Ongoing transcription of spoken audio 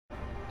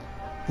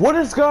What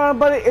is going on,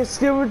 buddy? It's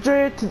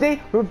GamingWithJoe. Today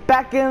we're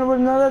back in with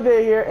another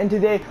video here, and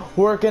today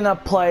we're gonna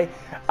play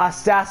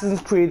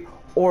Assassin's Creed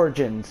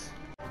Origins.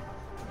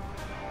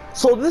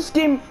 So this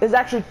game is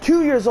actually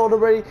 2 years old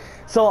already,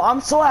 so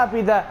I'm so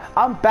happy that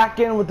I'm back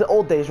in with the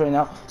old days right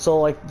now. So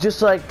like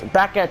just like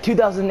back at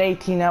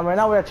 2018 now. Right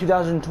now we're at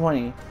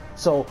 2020.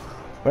 So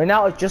right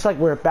now it's just like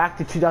we're back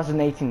to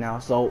 2018 now.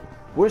 So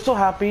we're so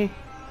happy,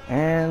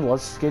 and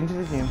let's get into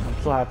the game.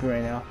 I'm so happy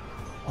right now.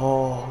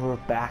 Oh, we're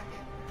back.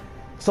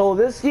 So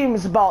this game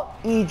is about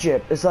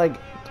Egypt. It's like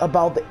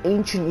about the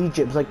ancient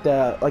Egypt. It's like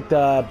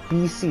the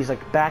BCs,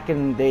 like back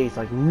in the days,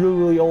 like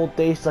really old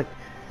days. Like,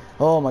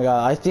 oh my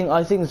god, I think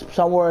it's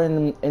somewhere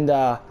in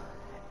the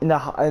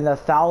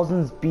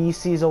thousands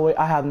BCs away.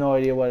 I have no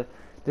idea what.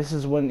 This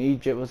is when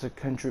Egypt was a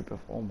country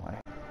before. Oh my.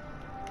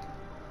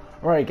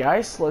 All right,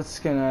 guys, let's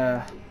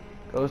gonna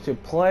go to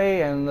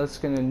play and let's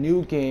get a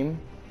new game.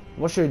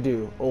 What should I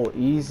do? Oh,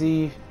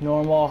 easy,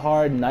 normal,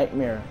 hard,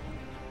 nightmare.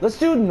 Let's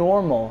do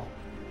normal.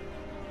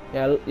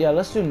 Yeah,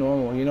 let's do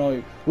normal. You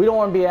know, we don't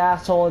want to be an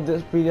asshole in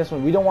this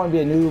one. We don't want to be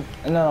a noob.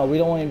 No, we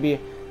don't want to be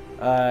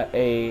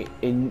a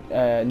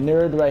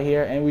nerd right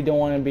here, and we don't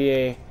want to be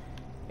a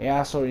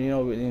asshole. You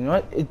know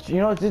what?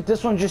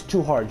 This one's just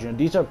too hard. You know,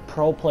 these are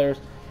pro players.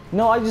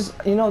 No, this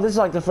is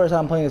like the first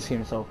time I'm playing this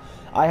game, so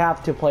I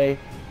have to play.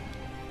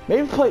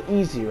 Maybe play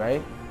easy,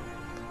 right?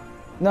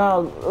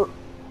 No,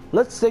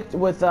 let's stick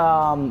with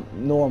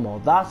normal.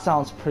 That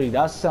sounds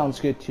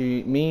good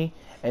to me,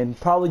 and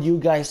probably you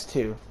guys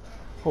too.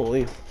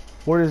 Holy,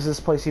 what is this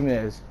place even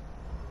is?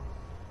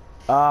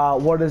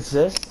 What is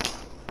this?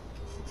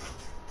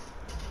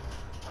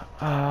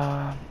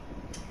 Are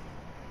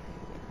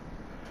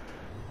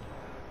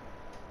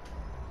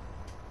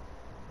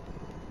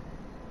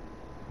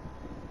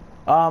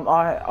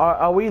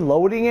we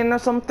loading in or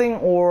something,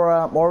 or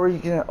are we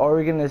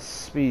gonna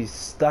be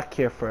stuck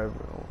here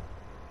forever?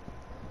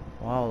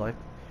 Wow, like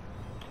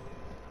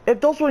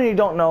if those of you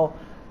don't know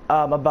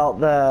about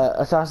the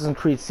Assassin's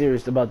Creed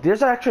series,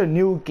 there's actually a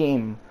new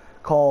game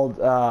called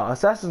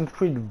Assassin's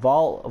Creed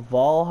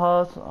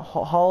Valhalla.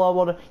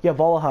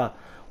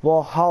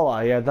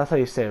 Yeah, that's how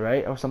you say it,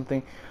 right, or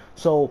something.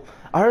 So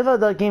I heard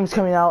that the game's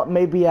coming out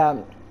maybe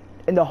in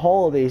the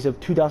holidays of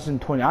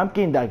 2020. I'm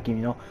getting that game,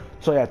 you know.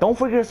 So yeah, don't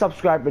forget to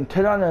subscribe and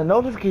turn on the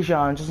notification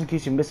on just in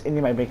case you miss any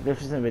of my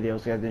magnificent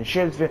videos, guys. And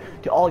share this video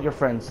to all your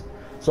friends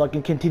so I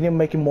can continue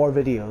making more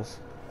videos.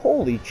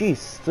 Holy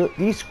jeez,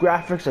 these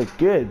graphics are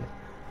good.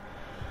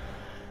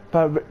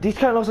 But these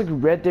kind of looks like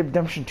Red Dead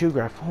Redemption 2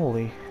 graph.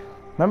 Holy!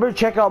 Remember to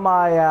check out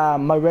my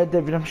my Red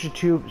Dead Redemption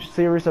 2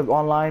 series of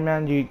online,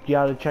 man. You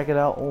gotta check it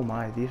out. Oh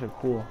my, these are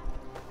cool.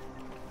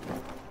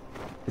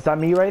 Is that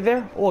me right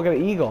there? Oh, I got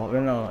an eagle.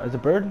 No, it's a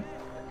bird.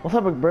 What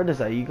type of bird is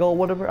that? Eagle,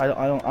 whatever.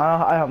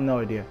 I have no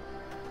idea.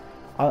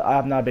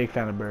 I'm not a big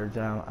fan of birds.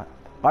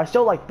 I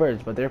still like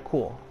birds, but they're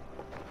cool.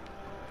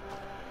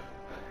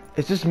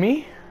 Is this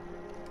me?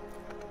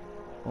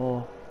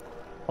 Oh,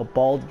 a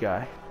bald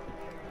guy.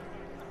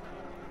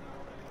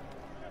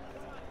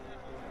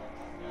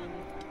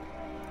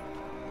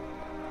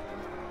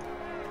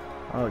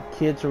 Oh,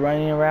 kids are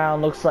running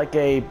around. Looks like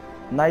a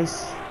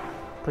nice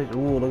place.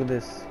 Ooh, look at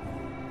this.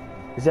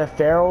 Is that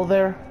Pharaoh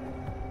there?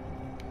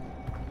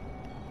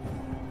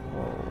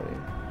 Holy.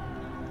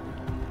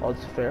 Oh,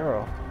 it's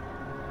Pharaoh.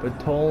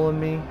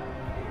 Ptolemy.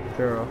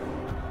 Pharaoh.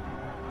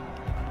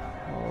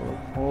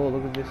 Oh,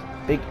 look at this.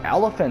 Big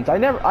elephants.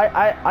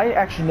 I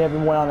actually never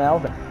went on an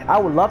elephant. I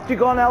would love to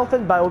go on an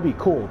elephant, but it would be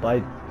cool.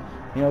 But,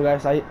 you know,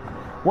 guys,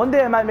 one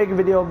day I might make a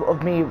video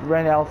of me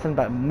riding an elephant,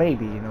 but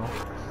maybe, you know.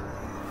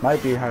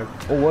 Might be hard.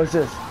 Oh, what's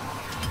this?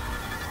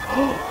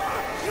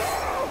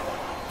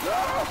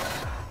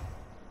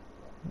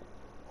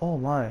 Oh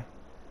my.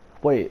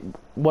 Wait,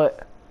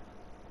 what?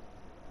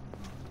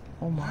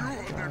 Oh my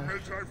god.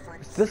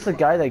 Is this the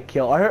guy that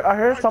killed? I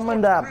heard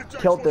someone that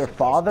killed their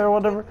father or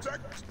whatever.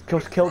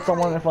 Killed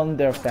someone from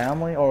their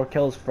family or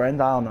killed his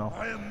friend. I don't know.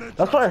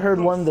 That's what I heard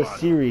one of the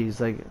series.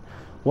 Like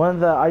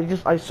one of the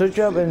I searched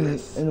up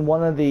in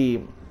one of the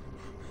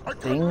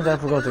things. I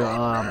forgot to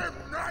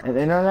and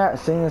the internet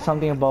saying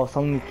something about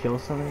someone who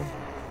killed somebody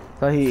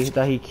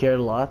that he cared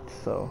a lot.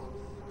 So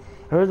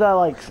I heard that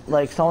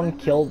like someone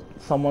killed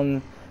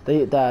someone.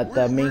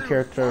 That main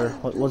character,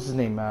 what's his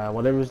name?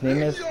 Whatever his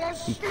name is,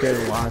 he cared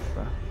a lot.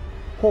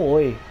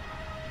 Holy!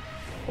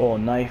 Oh,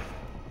 knife!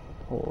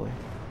 Holy!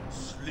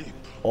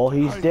 Oh,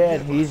 he's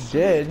dead. He's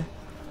dead.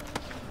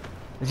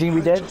 Is he gonna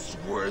be dead? Just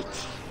wait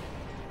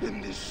in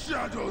the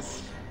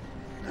shadows,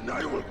 and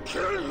I will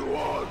kill you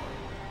all.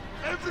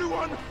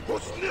 Everyone who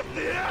sniffed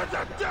the air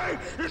that day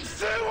in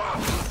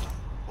Siwa!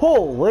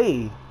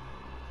 Holy!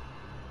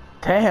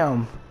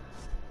 Damn!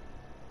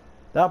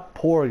 That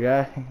poor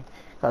guy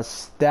got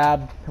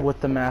stabbed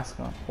with the mask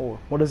on. Oh,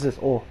 what is this?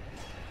 Oh.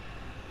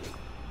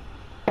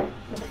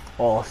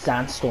 Oh,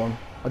 sandstorm.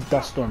 A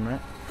dust storm,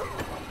 right?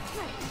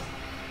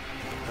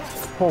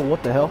 Oh,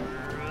 what the hell?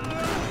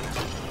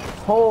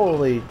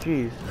 Holy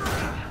jeez.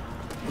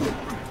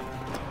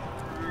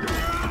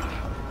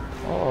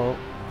 Oh.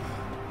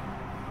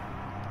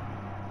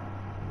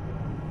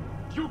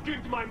 You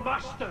killed my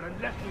master and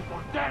left me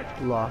for dead.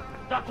 Lock.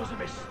 That was a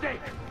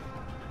mistake.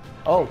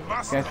 Oh,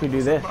 can actually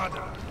do this.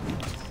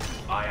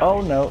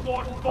 Oh no.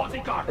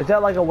 Is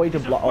that like a way to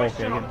block? Oh,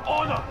 okay.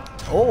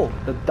 Oh,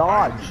 the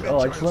dodge. Oh,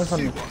 I just learned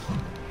something.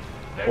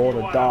 Oh,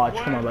 the dodge.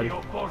 Come on, buddy.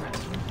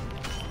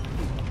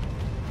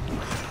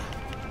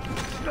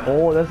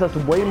 Oh, that does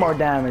way more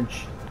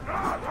damage.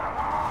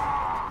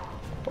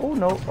 Oh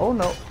no, oh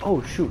no.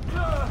 Oh shoot.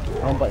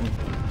 Wrong button.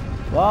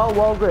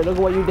 Well, great. Look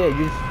at what you did.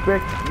 You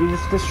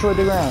just destroyed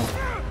the ground.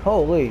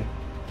 Holy.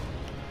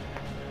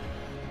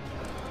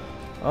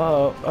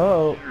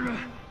 Oh.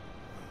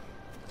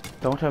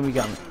 Don't tell me you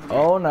got me.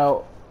 Oh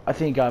no. I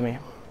think you got me.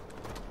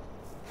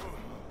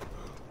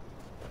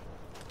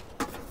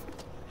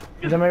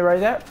 Is that me right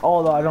there?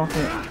 Oh, no, I don't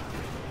think.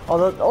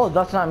 Oh,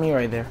 that's not me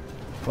right there.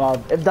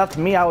 Well, if that's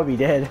me, I would be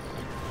dead.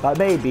 But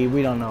maybe,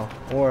 we don't know.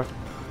 Or,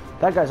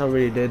 that guy's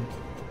already dead.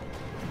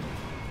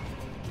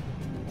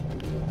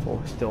 Oh,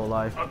 he's still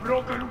alive. A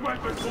broken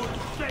weapon won't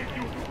save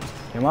you.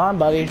 Come on,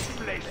 buddy.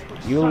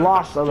 You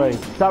lost already.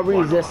 Stop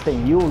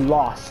resisting. You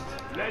lost.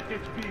 Let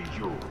it be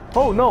you.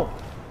 Oh, no.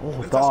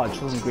 Oh, dodge.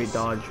 That was a great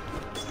dodge.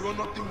 You are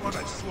not the one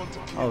I just want to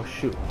kill. Oh,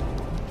 shoot.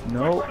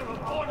 No.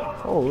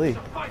 Holy.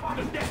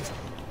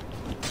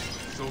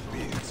 So be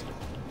it.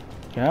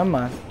 Come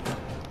on.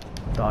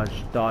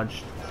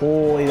 Dodge.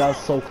 Holy, that was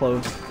so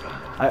close.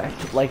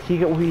 Like he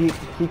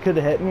could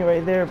have hit me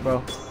right there,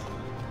 bro.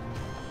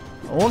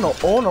 Oh no.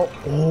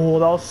 Oh,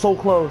 that was so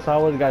close. I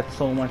would have got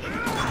so much.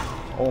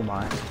 Oh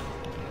my.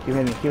 Keep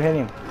hitting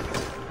him.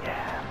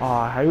 Yeah. Oh,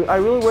 I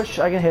really wish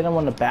I can hit him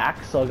on the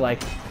back so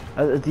like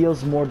it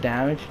deals more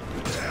damage.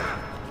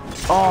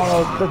 Oh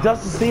no, that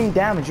does the same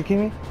damage. You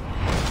kidding me?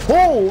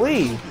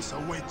 Holy!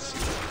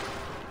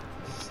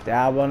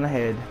 Stab on the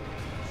head.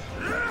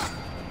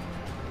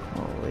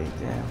 Holy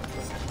damn.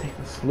 Take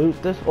this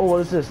loot. This. Oh, what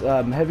is this?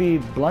 Heavy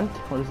blunt?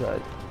 What is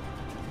that?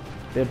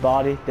 Dead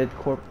body, dead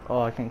corpse.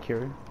 Oh, I can't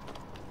cure it.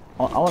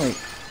 I want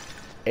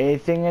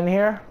anything in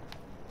here?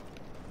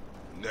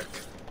 Neck.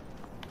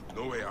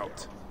 No way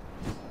out.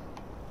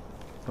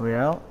 Way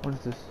out? What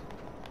is this?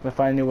 Can I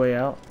find a new way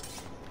out?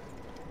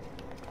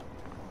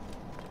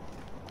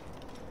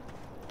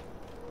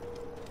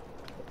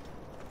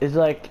 Is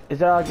there like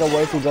a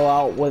way to go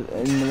out with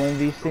in one of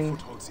these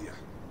things?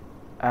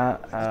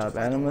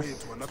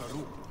 Animus?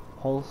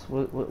 Holes?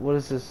 What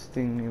is this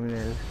thing even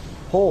is?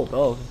 Hold,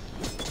 oh.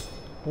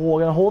 We're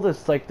gonna hold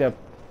this like the.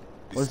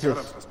 What is this?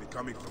 Must be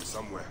coming from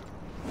somewhere.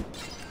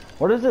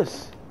 What is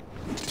this?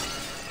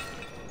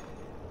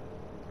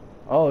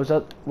 Oh, is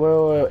that?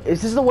 Wait.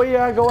 Is this the way you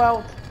gotta go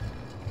out?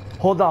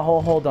 Hold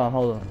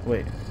on.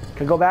 Wait.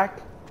 Can I go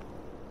back?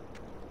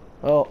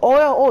 Oh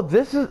yeah.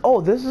 This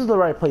is the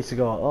right place to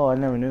go. Oh, I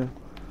never knew.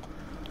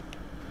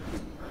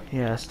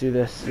 Yeah, let's do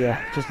this.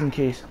 Yeah, just in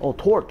case. Oh,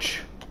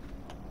 torch.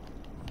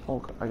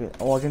 Oh,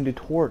 I can do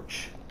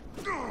torch.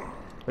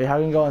 Wait, how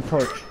can you go on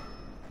torch?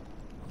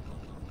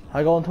 How do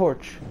I go on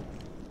torch?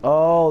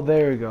 Oh,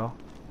 there we go.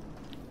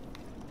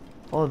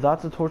 Oh,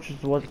 that's the torch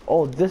is what.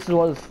 Oh, this is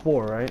what it's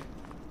for, right?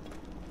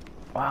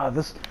 Wow,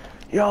 this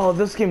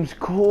game's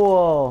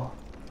cool.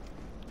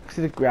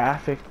 See the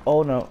graphic.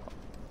 Oh no,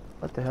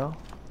 what the hell?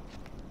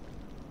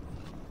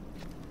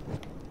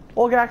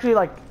 Oh, I can actually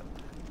like,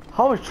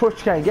 how much torch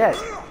can I get?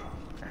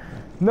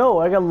 No,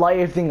 I can light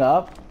everything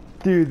up.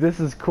 Dude, this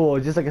is cool.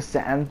 Just like a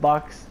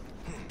sandbox.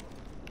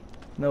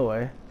 No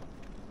way.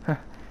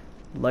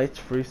 Lights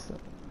free stuff.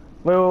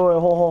 Wait,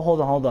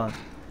 hold on.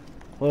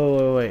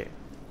 Wait.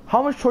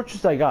 How much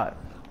torches I got?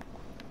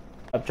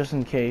 Just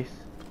in case.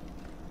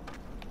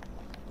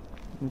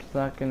 I'm just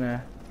not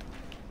gonna.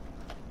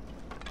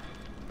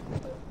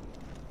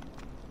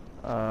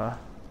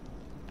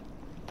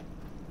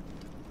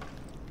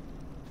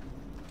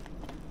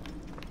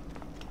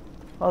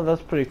 Oh,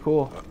 that's pretty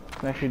cool. I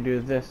can actually do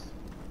this.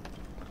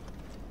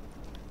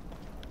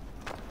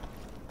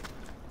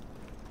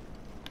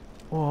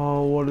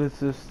 Whoa, what is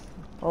this?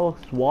 Oh,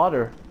 it's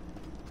water.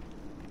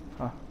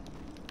 Huh.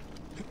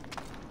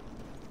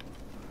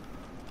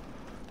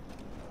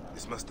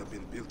 This must have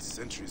been built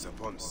centuries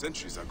upon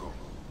centuries ago.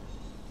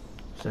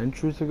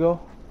 Centuries ago?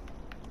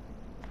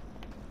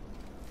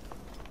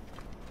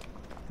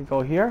 We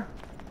go here?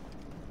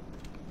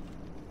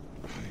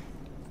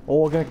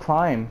 Oh, we're gonna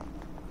climb.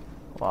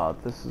 Wow,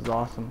 this is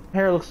awesome.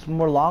 Hair looks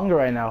more longer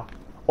right now.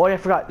 Oh yeah, I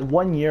forgot.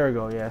 1 year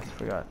ago, yes,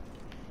 forgot.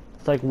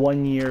 It's like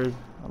 1 year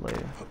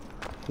later.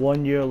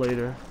 1 year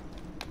later.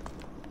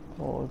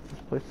 Oh, this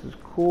place is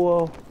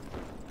cool.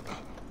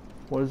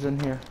 What is in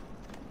here?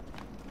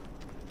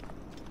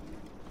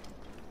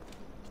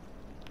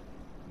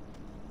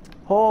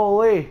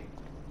 Holy!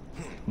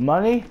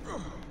 Money?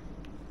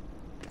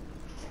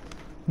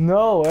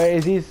 No way,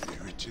 these...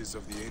 The riches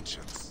of the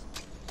ancients.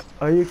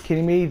 Are you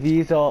kidding me?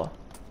 These are...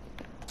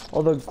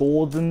 all the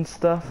gold and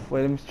stuff?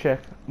 Wait, let me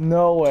check.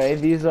 No way,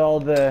 these are all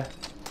the...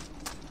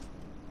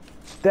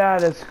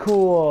 That is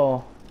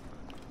cool.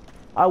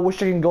 I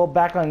wish I can go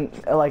back on,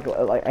 like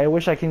I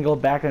wish I can go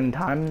back in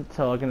time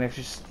so I can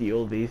actually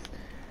steal these.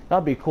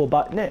 That'd be cool,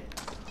 but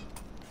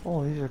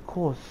Oh, these are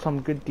cool.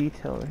 Some good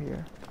detail right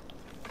here.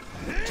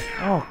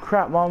 Oh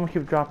crap! Why am I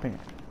keep dropping it?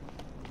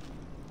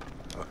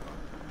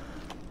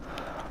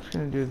 I'm just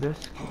gonna do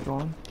this. Keep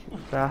going. Keep it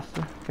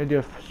faster. Gonna do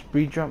a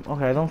speed jump.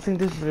 Okay, I don't think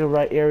this is the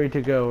right area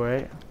to go,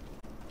 right?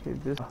 Okay,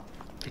 this.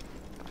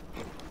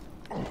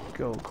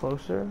 Go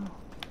closer.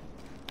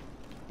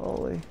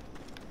 Holy.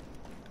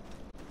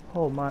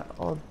 Oh my.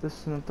 Oh, this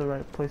is not the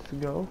right place to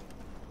go.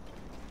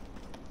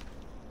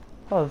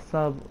 Oh, it's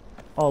not.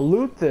 Oh,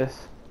 loot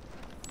this.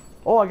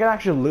 Oh, I can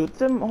actually loot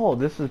them? Oh,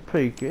 this is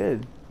pretty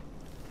good.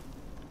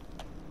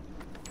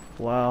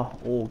 Wow.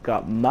 Oh,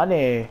 got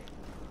money.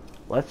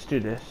 Let's do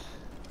this.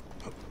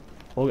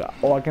 Oh,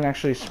 I can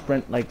actually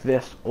sprint like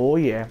this. Oh,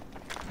 yeah.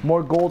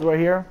 More gold right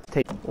here.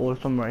 Take. Oh,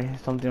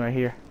 something right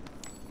here.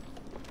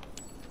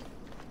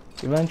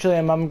 Eventually,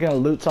 I'm gonna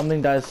loot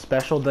something that is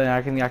special, then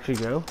I can actually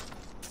go.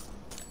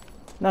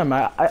 Never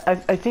mind. I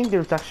think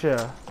there's actually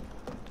a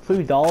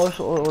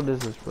 $3. What is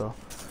this, bro?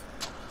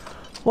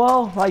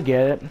 Well, I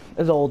get it.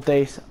 It's old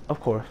days,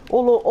 of course.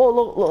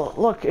 Oh,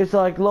 look, it's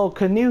like a little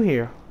canoe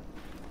here.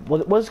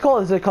 What's it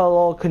called? Is it called a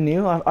little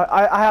canoe?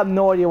 I have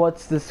no idea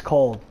what's this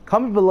called.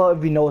 Comment below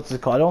if you know what's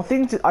it called.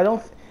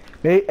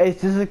 Maybe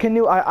is this a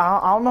canoe?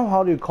 I don't know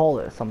how to call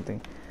it something.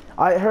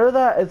 I heard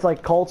that it's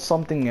like called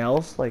something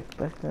else. Like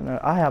back then,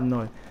 I have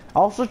no idea.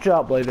 I'll search it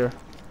up later.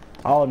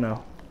 I don't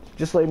know.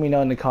 Just let me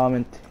know in the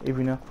comment if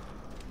you know.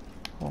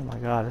 Oh my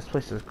god, this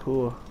place is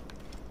cool.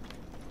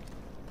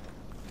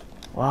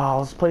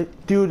 Wow, this place,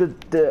 dude,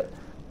 the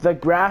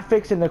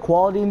graphics and the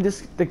quality in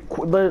this,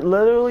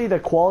 literally the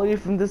quality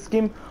from this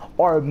game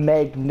are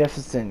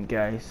magnificent,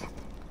 guys.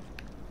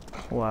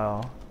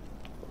 Wow.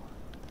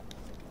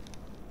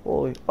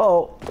 Holy,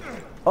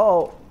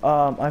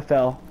 I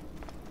fell.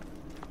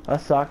 That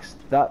sucks.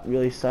 That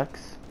really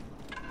sucks.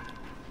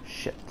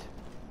 Shit.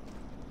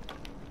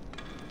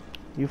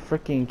 You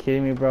freaking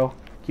kidding me, bro?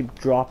 Keep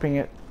dropping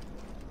it.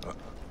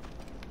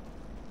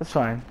 That's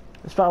fine.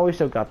 It's fine. We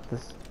still got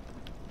this.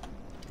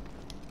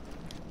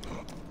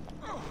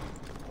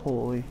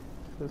 Holy,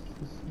 this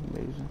is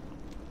amazing.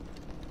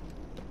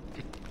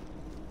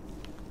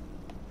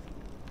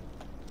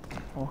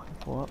 Oh,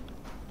 pull up.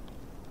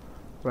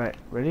 Right,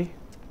 ready?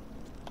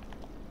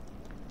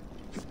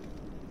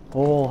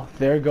 Oh,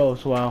 there it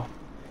goes. Wow.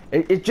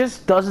 It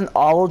just doesn't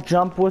auto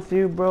jump with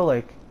you, bro.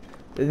 Like,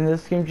 in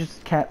this game,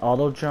 just can't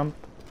auto jump.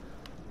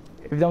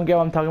 If you don't get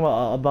what I'm talking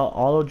about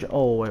auto jump.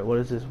 Oh wait, what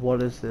is this?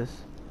 What is this?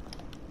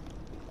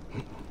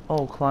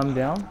 Oh, climb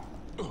down.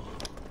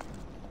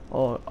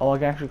 Oh, I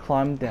can actually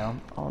climb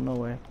down. Oh, no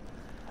way.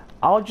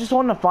 I just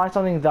want to find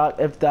something that,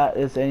 if that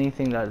is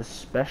anything that is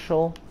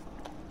special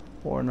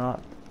or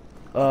not.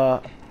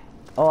 Oh,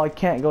 I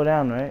can't go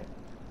down, right?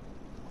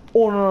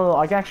 Oh, no,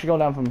 I can actually go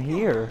down from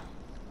here.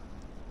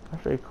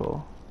 That's pretty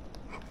cool.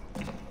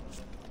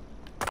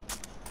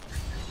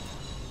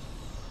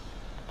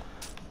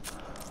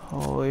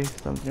 Holy,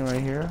 something right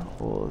here.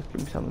 Oh,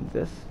 give me some of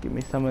this. Give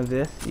me some of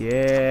this.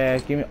 Yeah,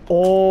 give me.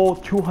 Oh,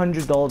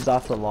 $200.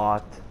 That's a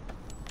lot.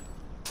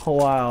 Oh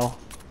wow.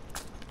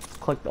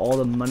 Collect all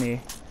the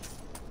money.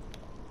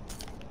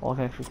 Oh, I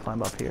can actually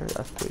climb up here.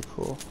 That's pretty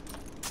cool.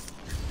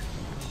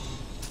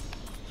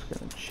 Just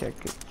gonna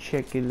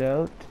check it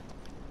out.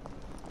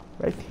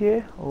 Right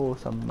here. Oh,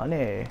 some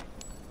money.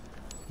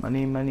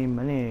 Money.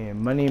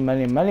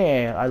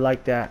 I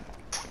like that.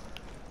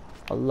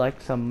 I like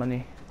some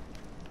money.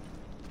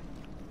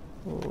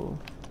 Oh.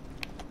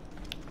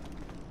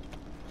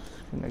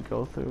 Just gonna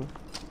go through.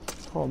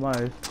 Oh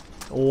my.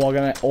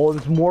 Oh,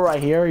 there's more right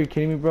here. Are you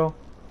kidding me, bro?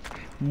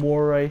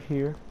 More right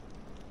here.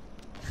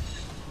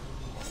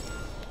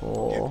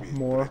 Oh,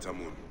 more.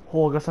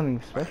 Oh, I got something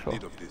special.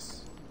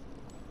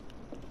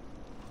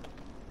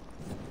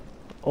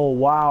 Oh,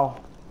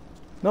 wow.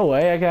 No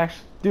way, I can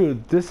actually...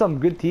 Dude, there's some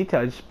good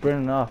detail. Just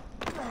burning off.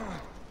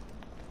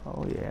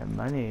 Oh, yeah.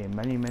 Money.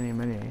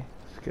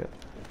 That's good.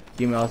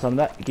 Give me all some of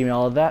that. Give me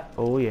all of that.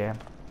 Oh, yeah.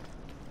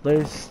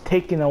 Let's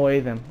taking away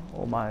them.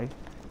 Oh, my.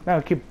 Now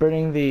I keep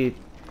burning the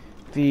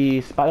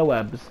spider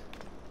webs.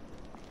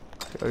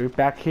 Are you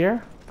back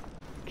here?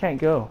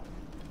 Can't go.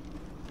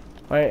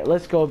 Alright,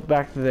 let's go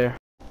back to there.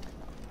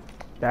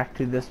 Back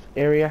to this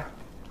area.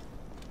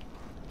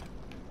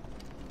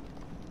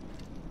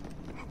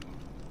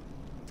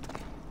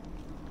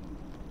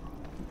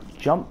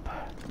 Jump.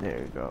 There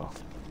you go.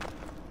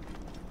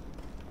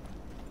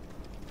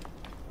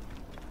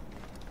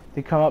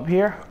 They come up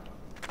here.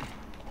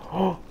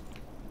 Oh,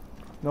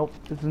 nope,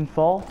 doesn't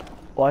fall.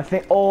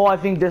 Oh, I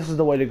think this is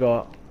the way to go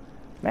up.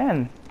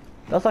 Man,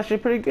 that's actually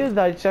pretty good.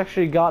 I just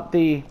actually got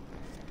a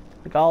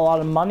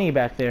lot of money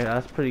back there.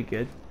 That's pretty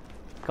good.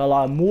 Got a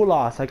lot of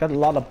moolahs. I got a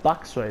lot of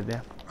bucks right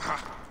there.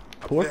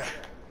 Torch.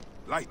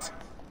 Light.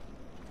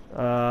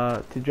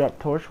 To drop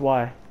torch.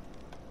 Why?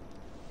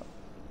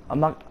 I'm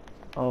not.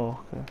 Oh,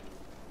 okay.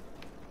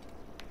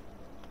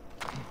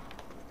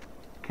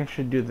 Can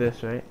actually do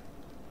this, right?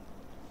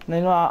 No,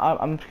 you know,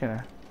 I'm just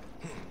gonna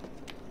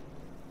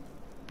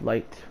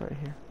light right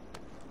here.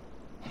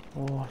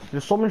 Oh,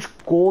 there's so much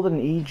gold in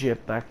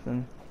Egypt back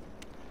then.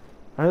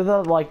 I heard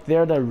that like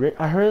they're the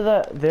I heard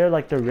that they're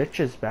like the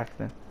richest back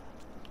then.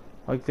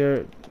 Like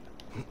they're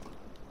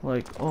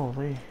like, oh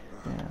wait,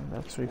 yeah,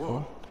 that's pretty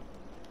cool.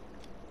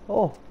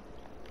 Oh,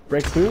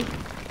 breakthrough.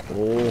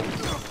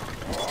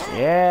 Oh,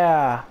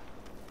 yeah.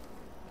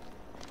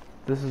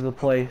 This is the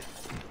place.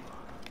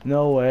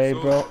 No way,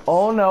 bro.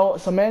 Oh no,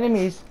 some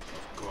enemies.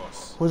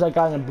 Who's that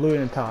guy in the blue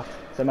in the top?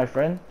 Is that my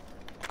friend?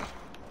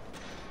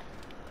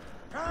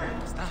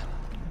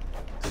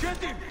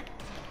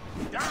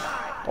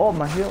 Oh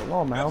my heal.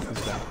 Oh my health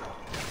is down.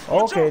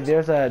 Okay,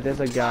 there's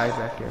a guy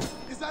back here.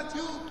 Is that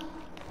you?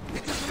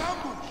 It is an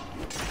ambush.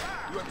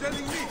 You are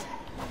telling me.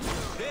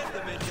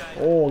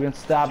 Oh, I can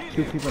stab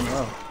 2 people in a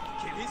row.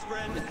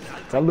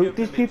 Can I loot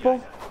these people?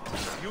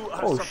 You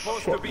are Oh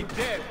supposed shit. to be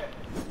dead.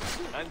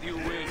 And you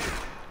will.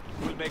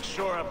 We'll make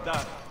sure of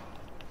that.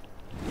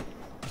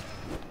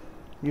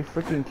 You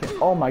freaking kid.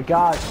 Oh my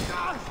god.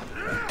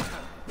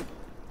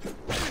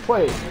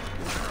 Wait.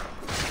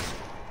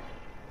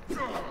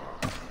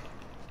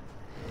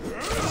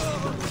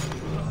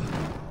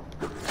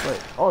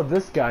 Wait. Oh,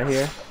 this guy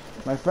here.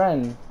 My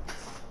friend.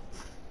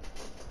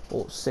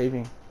 Oh,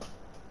 saving.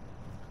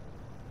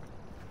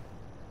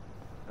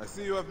 I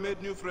see you have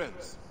made new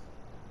friends.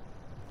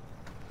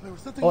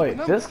 Oh, wait,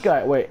 this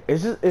guy. Wait,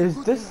 is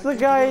this the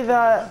guy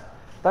that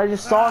I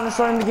just saw in the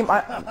start of the game?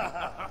 I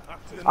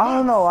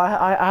don't know.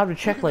 I have to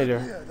check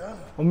later.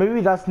 Well,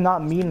 maybe that's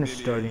not me in the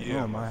starting.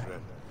 Oh my.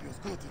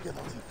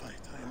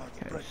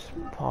 Okay,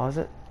 just pause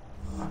it.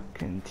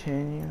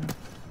 Continue.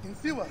 In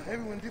Siwa,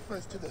 everyone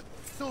differs to the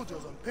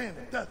soldiers on pain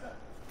of death,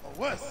 or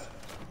worse.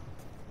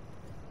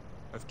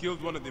 I've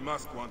killed one of the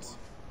masked ones.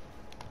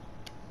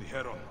 The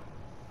Heron.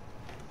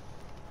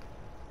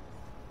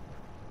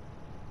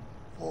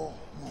 4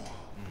 more.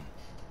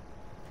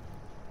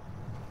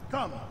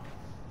 Come.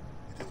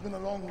 It has been a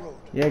long road.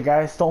 Yeah,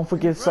 guys, don't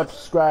forget to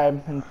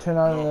subscribe and turn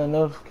on the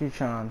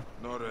notification.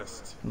 No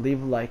rest.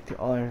 Leave a like to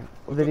all our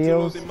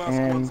videos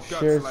and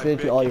share this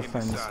video to all your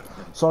friends,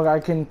 so I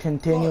can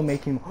continue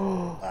making.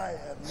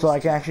 So I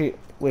can actually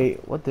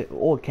wait. What the?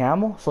 Oh,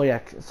 camel. So yeah.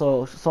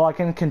 So I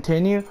can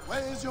continue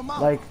Where is your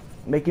mouth? like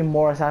making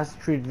more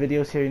Assassin's Creed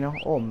videos here. You know.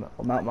 Oh,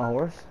 mount my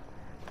horse.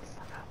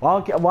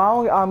 While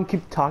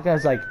keep talking,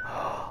 it's like,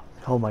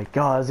 oh my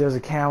God, there's a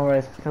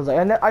camera. Because like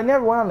I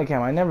never went on the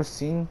camera. I never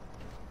seen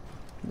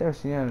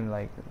it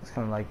like it's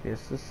kind of like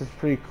this. This is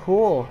pretty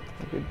cool.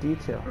 Good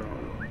detail.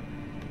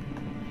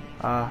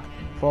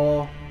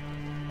 Follow.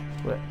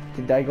 Wait,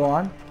 did I go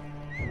on?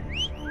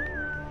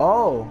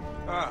 Oh.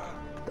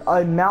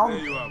 I mount.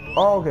 There you are, boy.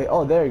 Oh, okay.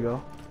 Oh, there you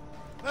go.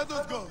 Let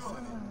us go,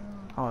 Sonny.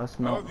 Oh, let's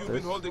How mount have you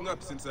this. been holding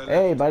up since I left?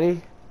 Hey,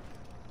 buddy.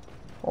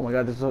 Oh my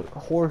God, there's a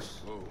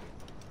horse. Whoa.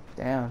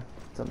 Damn,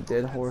 some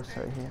dead horse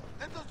right here.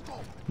 Let us go.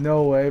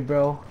 No way,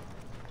 bro.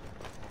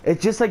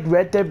 It's just like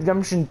Red Dead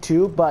Redemption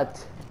 2,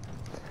 but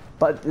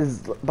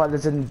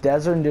it's in the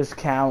desert and there's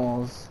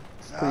camels.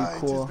 It's pretty It has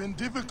cool. been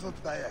difficult,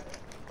 Bayek.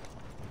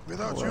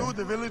 Without you,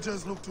 the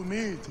villagers look to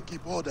me to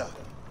keep order.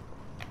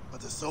 But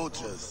the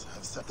soldiers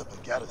have set up a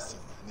garrison,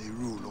 and they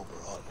rule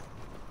over all.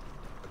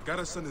 A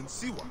garrison in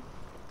Siwa.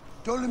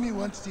 Ptolemy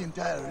wants the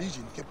entire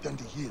region kept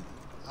under heel.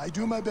 I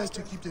do my best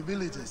to keep the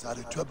villagers out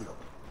of trouble.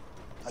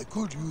 I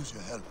could use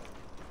your help.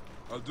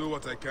 I'll do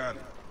what I can.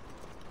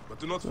 But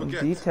do not Some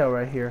forget, detail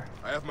right here.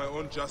 I have my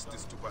own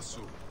justice to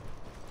pursue.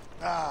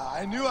 Ah,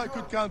 I knew I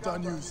could count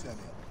on you,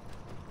 Sammy.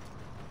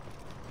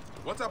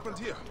 What happened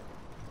here?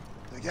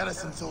 The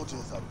garrison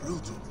soldiers are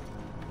brutal.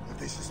 If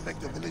they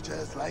suspect a villager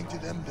is lying to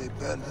them, they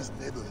burn his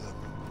neighborhood.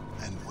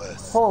 And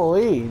worse.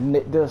 Holy,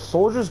 the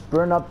soldiers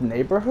burn up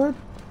neighborhood?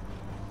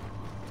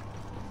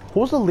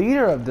 Who's the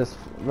leader of this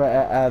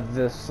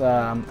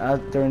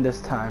during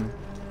this time?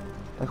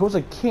 Like, who's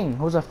a king?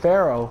 Who's a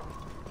pharaoh?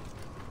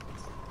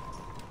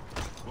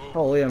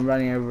 Holy, I'm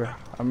running over.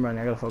 I'm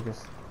running. I gotta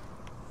focus.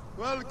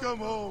 Welcome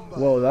home, Bayek.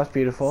 Whoa, that's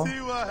beautiful.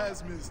 Siwa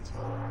has missed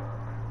you.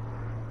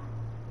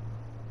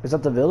 Is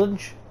that the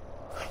village?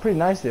 It's pretty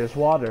nice. There's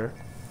water,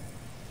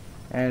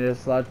 and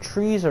there's a lot of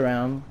trees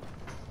around.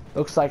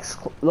 Looks like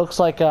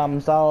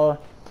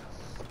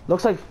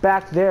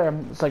back there.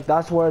 It's like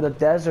that's where the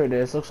desert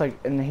is. Looks like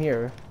in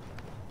here.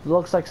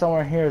 Looks like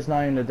somewhere here is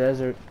not in the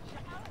desert.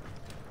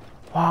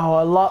 Wow,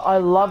 I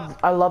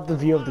love the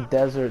view of the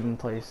desert in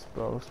place,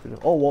 bro. It's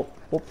beautiful. Oh,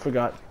 whoop,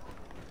 forgot.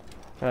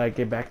 Gotta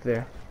get back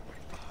there.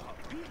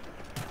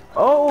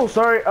 Oh,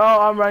 sorry.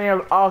 Oh, I'm running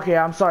out. Okay,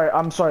 I'm sorry,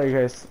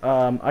 guys.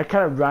 I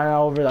kind of ran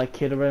over that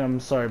kid already. I'm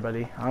sorry,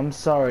 buddy. I'm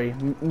sorry,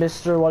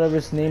 Mr. Whatever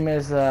his name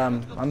is.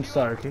 I'm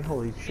sorry. Okay,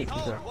 holy shit,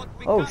 he's there.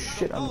 Oh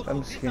shit,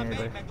 I'm scaring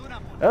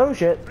everybody. Oh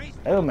shit.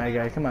 Oh my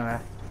God, come on,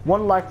 man.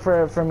 1 like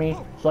for me,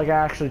 so I can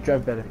actually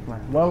drive better. Come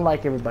on, 1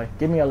 like, everybody.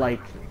 Give me a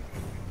like.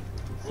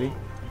 See?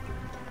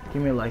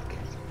 Give me a like.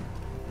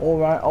 All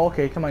right.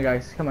 Okay, come on,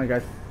 guys. Come on,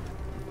 guys.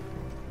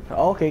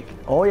 Okay.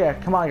 Oh yeah,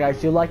 come on,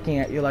 guys. You're liking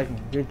it. You're liking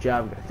it. Good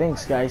job.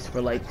 Thanks, guys, for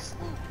likes.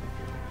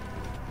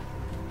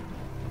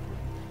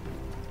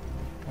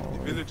 The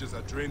villagers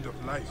are drained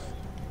of life.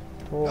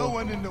 Oh, No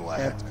one in the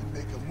Wyatt could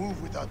make a move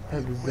without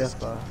being Zephyr.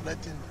 questioned,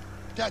 threatened,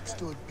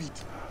 taxed, or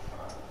beaten.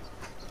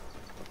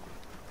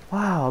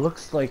 Wow,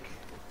 looks like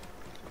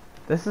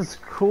this is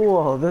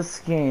cool. This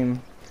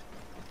game,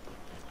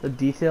 the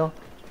detail.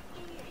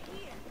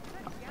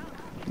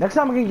 Next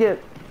time we can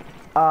get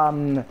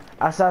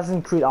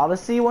Assassin's Creed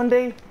Odyssey one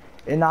day,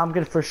 and I'm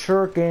gonna for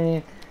sure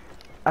getting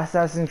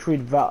Assassin's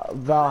Creed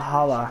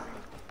Valhalla.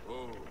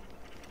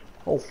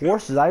 Oh,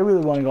 horses! I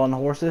really want to go on the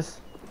horses.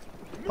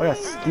 Oh, I got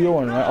steal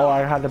one, right? Oh, I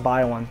had to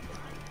buy one.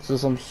 So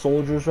some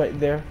soldiers right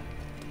there.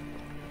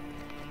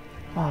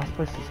 Oh, this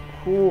place is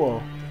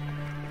cool.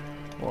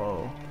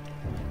 Whoa.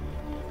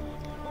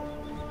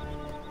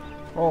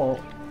 Oh.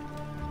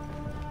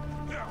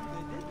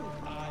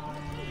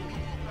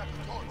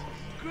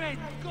 Great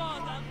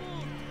God,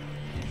 Abu!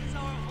 This is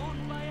our own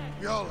Bayek.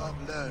 We all have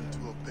learned to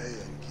obey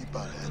and keep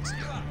our heads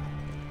down.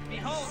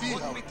 Behold See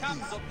what how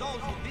becomes it of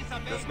those who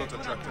disobey. Let's not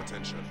attract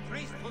attention.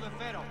 Priest to the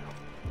Pharaoh.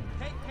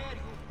 Take care, you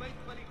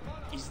faithfully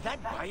follow. Is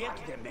that Bayek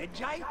the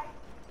Medjay?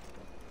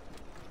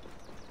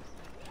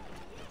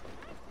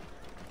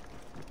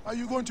 Are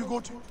you going to go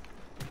to?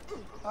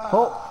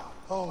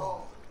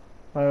 Oh.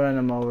 I ran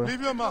him over.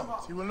 Leave your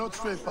mount. He will not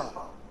stray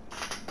far.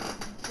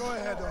 Go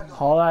ahead on.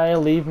 How do I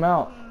leave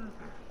mount?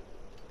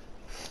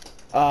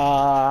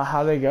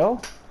 How they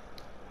go?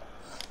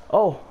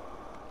 Oh.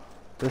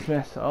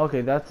 Dismiss.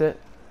 Okay, that's it.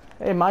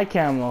 Hey, my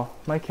camo.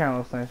 My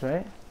camo's nice,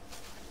 right?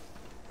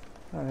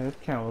 Oh, this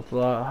camo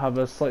have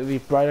a slightly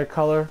brighter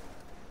color.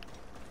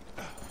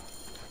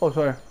 Oh,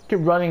 sorry. Keep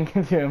running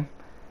into him.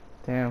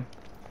 Damn.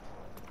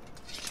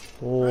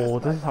 Oh,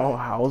 this is how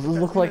houses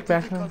look like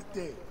back then.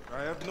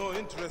 I have no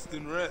interest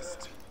in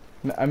rest.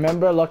 I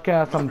remember looking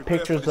at some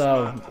pictures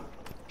of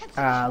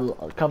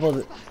a couple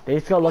of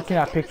days ago, looking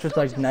at pictures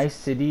like nice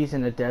cities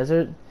in the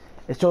desert.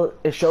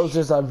 It shows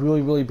there's a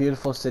really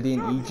beautiful city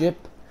in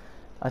Egypt.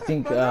 I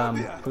think I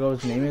forgot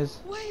what his name is.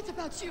 Wait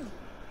about you.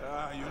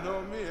 You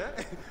know me,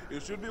 eh? You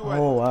should be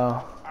Oh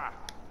wow.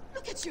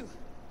 Look at you.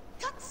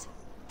 Cuts,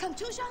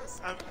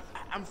 contusions.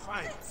 I'm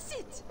fine.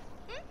 Sit.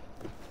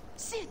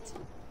 Sit.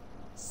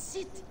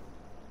 Sit.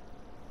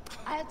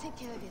 I'll take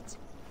care of it.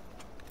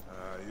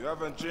 You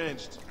haven't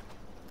changed.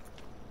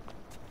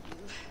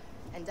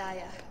 And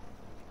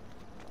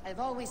I've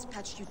always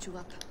patched you two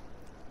up.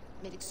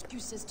 Made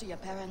excuses to your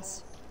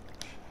parents.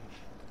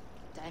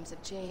 Times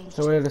have changed.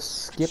 So we have to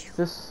skip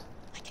this?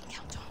 I can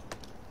count on.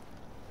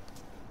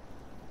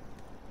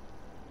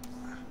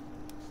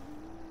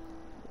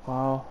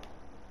 Wow.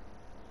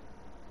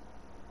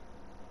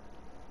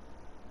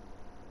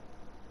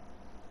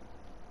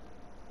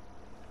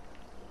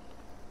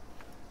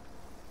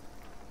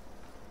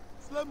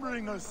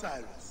 Slumbering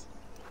Osiris.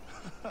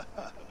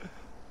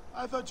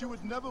 I thought you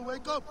would never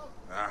wake up.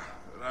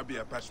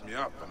 Rabia patched me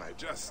up and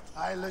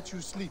I let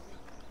you sleep.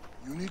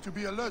 You need to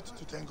be alert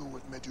to tangle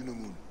with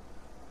Medunamun.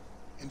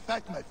 In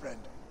fact, my friend,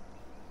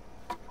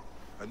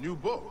 a new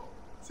bow.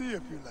 see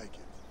if you like it.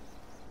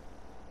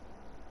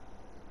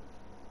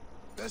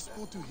 Best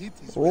spot to hit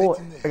is Oh, right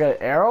in I there. got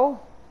an arrow?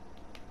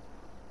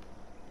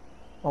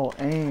 Oh,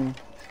 aim.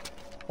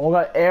 Oh,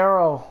 I got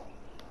arrow.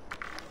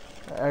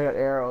 I got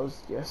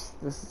arrows. Yes,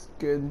 this is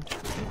good.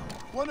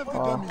 One of the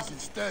dummies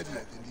is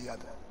sturdier than the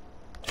other.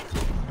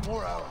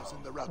 More arrows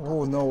in the rack.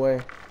 Oh, no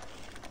way.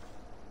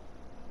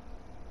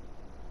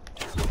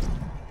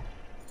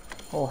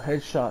 Oh,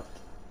 headshot.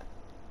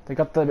 They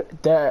got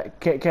the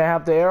can I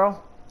have the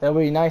arrow? That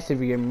would be nice if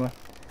you give me one.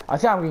 I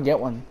think I'm gonna get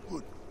one.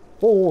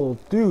 Oh,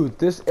 dude,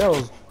 this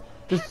arrow's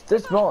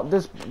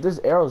this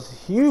arrow's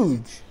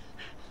huge.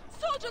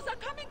 Soldiers are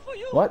coming for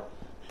you. What?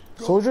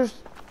 Soldiers?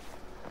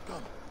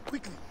 Come,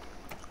 quickly.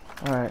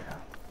 All right.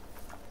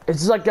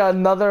 It's like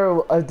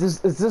another. Is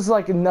this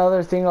like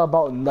another thing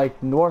about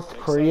like North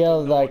Korea,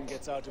 like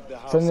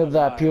something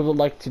that people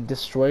like to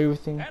destroy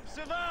everything?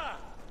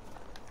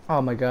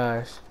 Oh my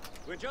gosh.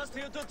 We're just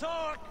here to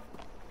talk.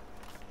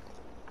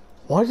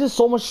 Why is there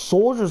so much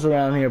soldiers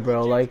around here,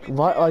 bro? Like,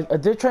 what? Like, are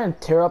they trying to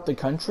tear up the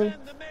country?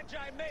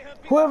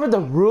 Whoever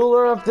the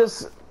ruler of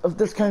this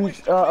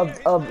country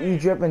of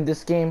Egypt in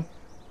this game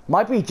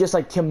might be just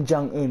like Kim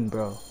Jong-un,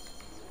 bro.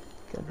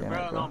 God damn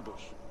it, bro.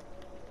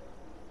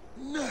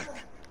 Neck.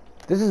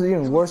 This is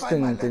even worse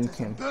Find my than letters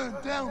Kim. and burn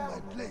down my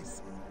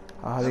place.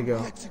 How'd it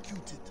go?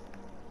 Executed.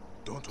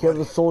 Don't Kill worry.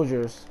 the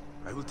soldiers.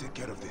 I will take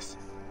care of this.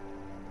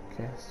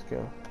 Okay, let's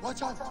go.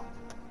 Watch out.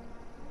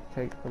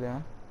 Okay, go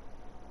down.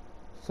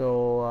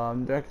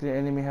 So, directly the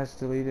enemy has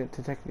deleted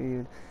detected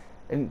you.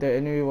 And the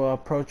enemy will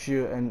approach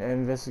you and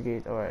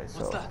investigate. Alright,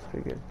 so that's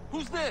pretty good.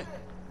 Who's there?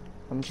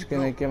 I'm just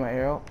gonna get my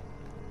arrow.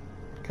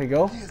 Okay,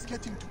 go. He is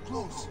getting too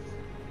close.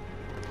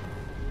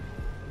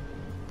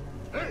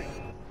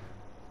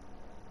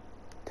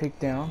 Take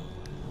down.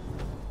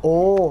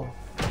 Oh!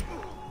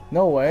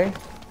 No way.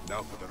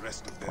 Now for the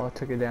rest of them. Oh, I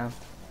took it down.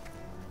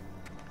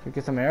 Can we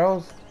get some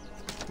arrows?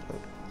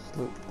 Let's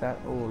look at that.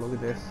 Oh, look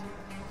at this.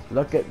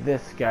 Look at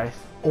this, guys.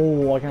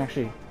 Oh, I can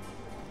actually.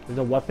 There's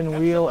a weapon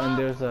wheel and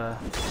there's a.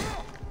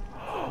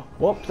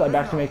 Whoops! I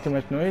actually made too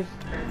much noise.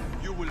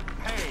 You will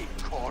pay,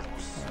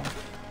 corpse.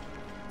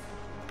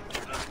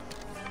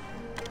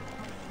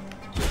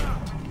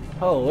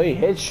 Holy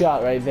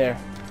headshot right there.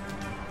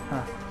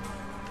 Huh.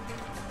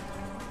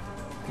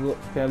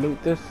 Can I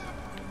loot this?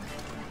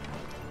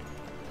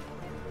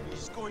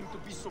 He's going to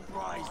be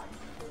surprised.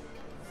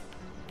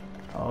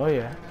 Oh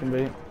yeah,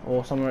 somebody.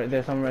 Oh, someone right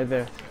there. Someone right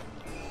there.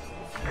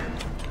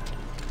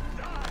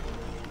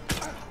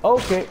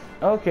 Okay,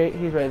 okay,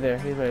 he's right there.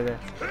 He's right there.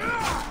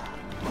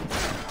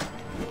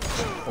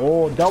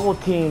 Oh, double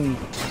team.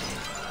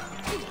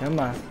 Come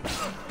on.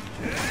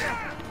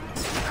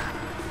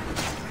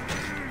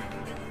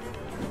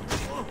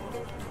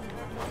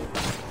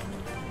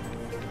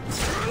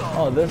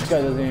 Oh, this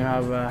guy doesn't even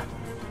have a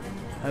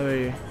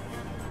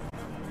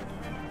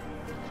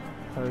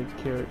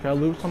can I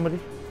loot somebody?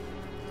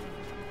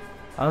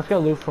 I'm just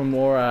gonna loot for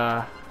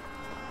more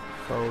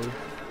foes.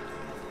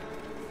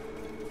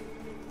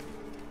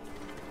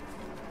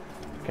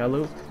 Can I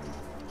loot?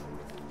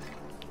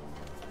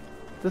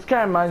 This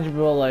kind of reminds me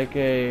of like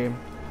a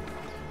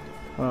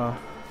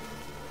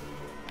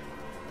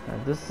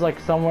this is like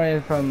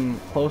somewhere from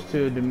close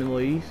to the Middle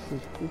East.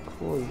 It's pretty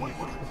cool.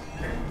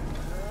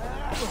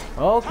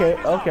 Okay,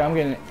 okay, I'm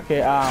getting it.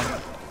 Okay,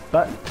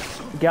 but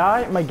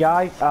my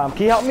guy, can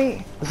you help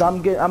me? Cause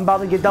I'm about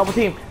to get double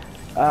teamed.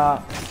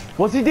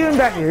 What's he doing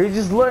back here? He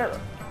just learned.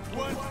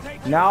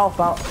 Now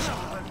found.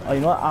 Oh, you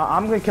know what?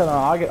 I'm gonna kill him.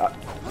 I'll get.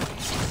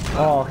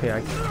 Oh,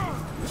 okay.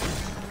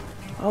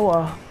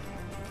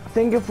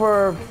 Thank you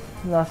for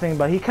nothing,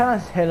 but he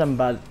kind of hit him.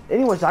 But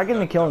anyways, I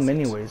can kill him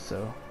anyways.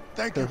 So.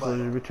 Thank you, So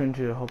return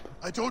to Hope.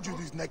 I told you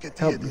these naked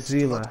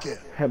Helpzilla.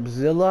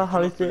 Helpzilla?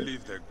 How is it?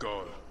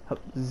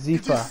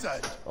 Zifa.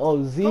 Oh,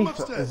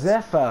 Zifa.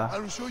 Zephyr. I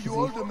will show you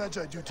all the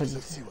Magi duties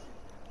of Siwa.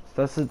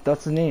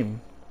 That's the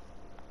name.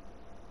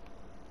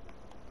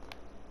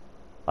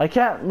 I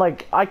can't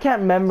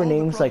remember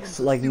names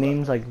like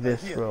names like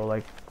this, bro.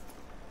 Like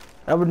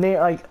I would name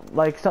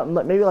like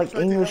something maybe like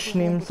English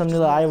names, something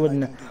that I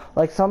wouldn't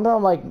like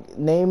something like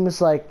names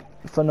like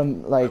from the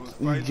like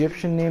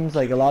Egyptian names,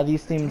 like a lot of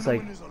these names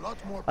like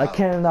I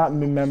cannot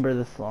remember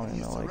this long,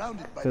 you know, like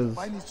because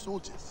I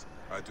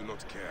do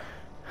not care.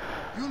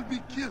 You'll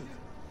be killed.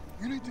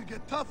 You need to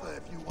get tougher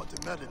if you want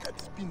to murder that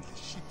spindly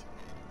shit.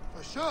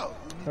 For sure.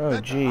 Oh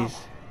jeez.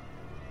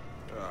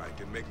 I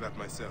can make that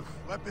myself.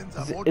 Weapons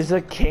Is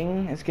the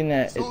king is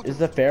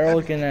the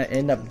pharaoh gonna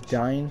end up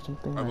dying or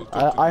something?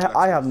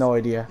 I have no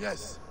idea.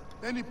 Yes.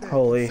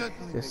 Holy,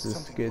 this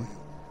is good.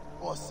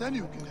 Or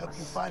Senu can help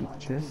you find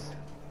what you need.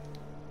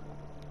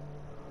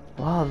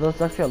 Wow, that's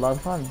actually a lot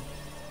of fun.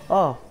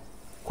 Oh,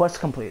 quest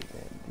complete.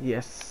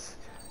 Yes,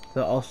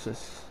 the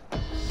Ulsus.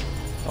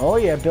 Oh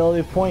yeah,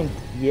 ability point.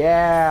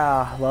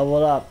 Yeah, level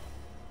it up.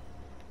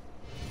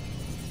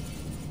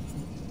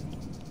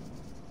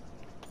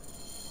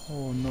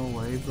 Oh no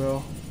way,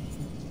 bro.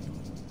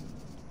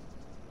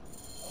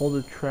 Hold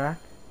the track.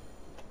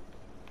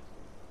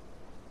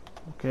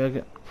 Okay, I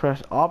can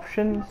press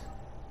options.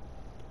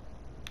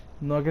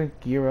 I'm not gonna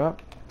gear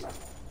up.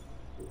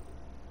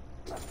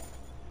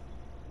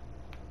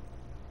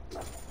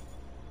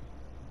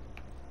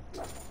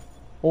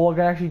 Oh, I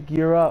can actually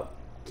gear up.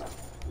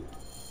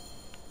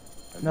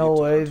 No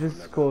way, this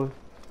is cool.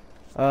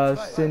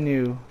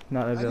 Sinew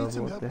not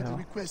available. What the hell?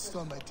 Requests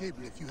on my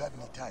table if you have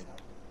any time.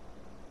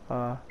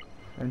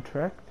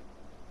 Interact?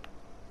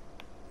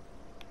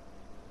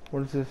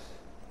 What is this?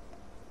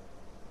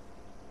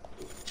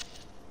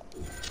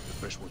 The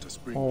freshwater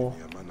spring in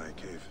the Amanai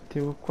cave.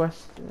 To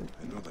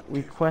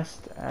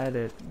request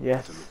added.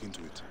 Yes. Look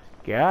into it.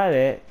 Got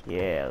it.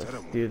 Yeah,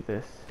 let's do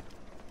this.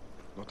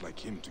 Not like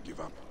him to give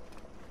up.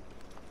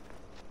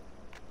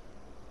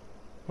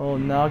 Oh,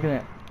 now I'm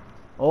gonna.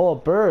 Oh, a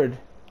bird.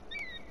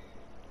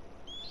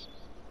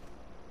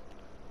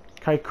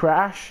 Can I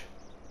crash?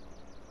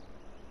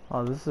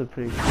 Oh, this is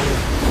pretty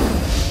cool.